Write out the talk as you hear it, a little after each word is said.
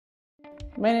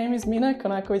My name is Mina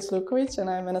Konaković Luković, and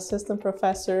I'm an assistant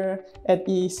professor at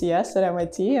EECS at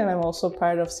MIT, and I'm also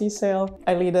part of CSAIL.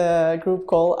 I lead a group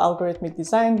called Algorithmic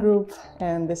Design Group,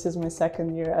 and this is my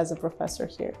second year as a professor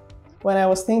here. When I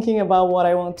was thinking about what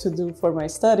I want to do for my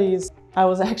studies, I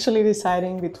was actually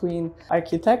deciding between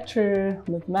architecture,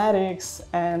 mathematics,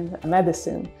 and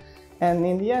medicine. And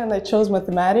in the end, I chose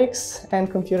mathematics and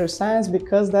computer science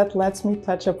because that lets me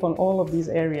touch upon all of these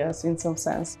areas in some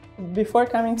sense. Before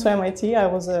coming to MIT, I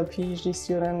was a PhD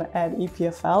student at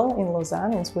EPFL in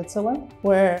Lausanne in Switzerland,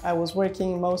 where I was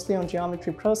working mostly on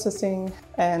geometry processing,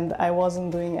 and I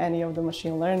wasn't doing any of the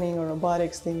machine learning or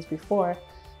robotics things before.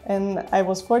 And I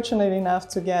was fortunate enough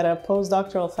to get a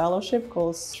postdoctoral fellowship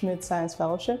called Schmidt Science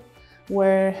Fellowship,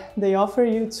 where they offer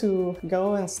you to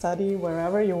go and study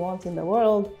wherever you want in the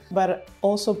world, but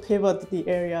also pivot the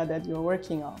area that you're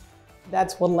working on.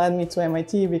 That's what led me to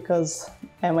MIT, because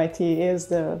MIT is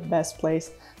the best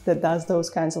place that does those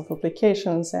kinds of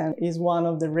applications and is one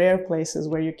of the rare places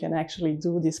where you can actually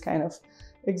do this kind of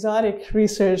exotic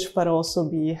research, but also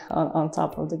be on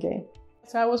top of the game.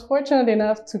 So I was fortunate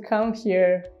enough to come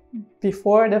here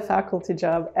before the faculty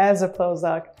job as a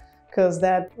postdoc, because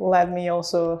that let me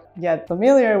also get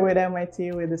familiar with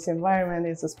MIT, with this environment.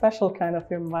 It's a special kind of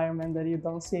environment that you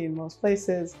don't see in most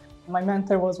places. My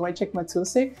mentor was Wojciech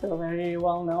Matusik, a very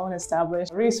well-known,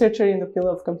 established researcher in the field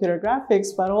of computer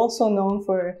graphics, but also known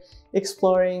for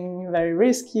exploring very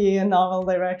risky and novel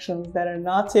directions that are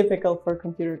not typical for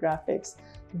computer graphics.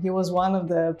 He was one of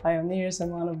the pioneers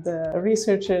and one of the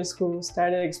researchers who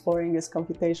started exploring this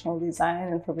computational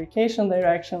design and fabrication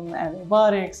direction and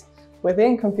robotics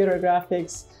within computer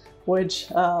graphics,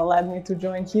 which led me to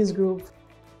join his group.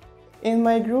 In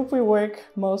my group, we work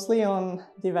mostly on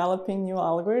developing new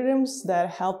algorithms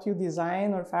that help you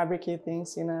design or fabricate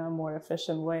things in a more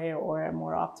efficient way or a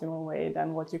more optimal way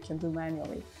than what you can do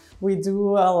manually. We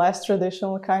do a less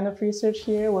traditional kind of research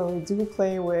here, where we do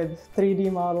play with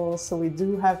 3D models, so we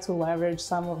do have to leverage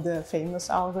some of the famous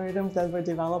algorithms that were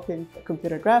developed in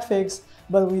computer graphics,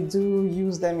 but we do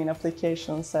use them in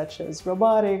applications such as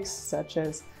robotics, such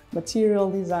as material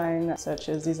design, such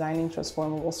as designing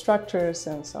transformable structures,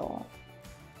 and so on.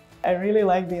 I really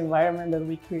like the environment that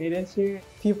we created here.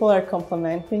 People are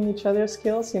complementing each other's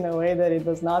skills in a way that it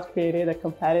does not create a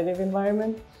competitive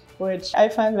environment, which I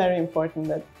find very important,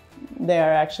 that they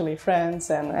are actually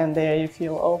friends and they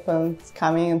feel open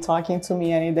coming and talking to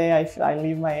me any day. I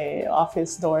leave my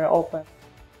office door open.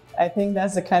 I think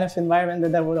that's the kind of environment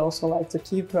that I would also like to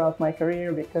keep throughout my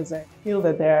career, because I feel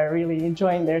that they are really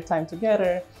enjoying their time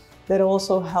together. That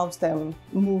also helps them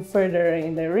move further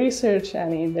in their research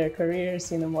and in their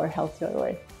careers in a more healthier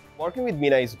way. Working with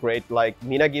Mina is great.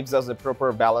 Mina gives us a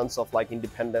proper balance of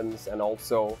independence and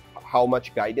also how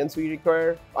much guidance we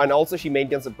require. And also she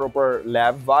maintains a proper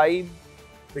lab vibe.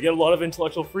 We get a lot of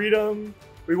intellectual freedom.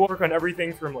 We work on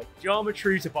everything from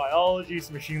geometry to biology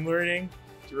to machine learning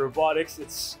to robotics.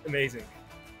 It's amazing.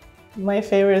 My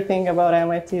favorite thing about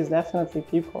MIT is definitely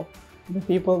people. The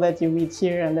people that you meet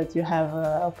here and that you have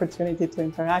an opportunity to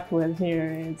interact with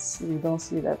here, you don't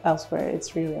see that elsewhere.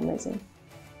 It's really amazing.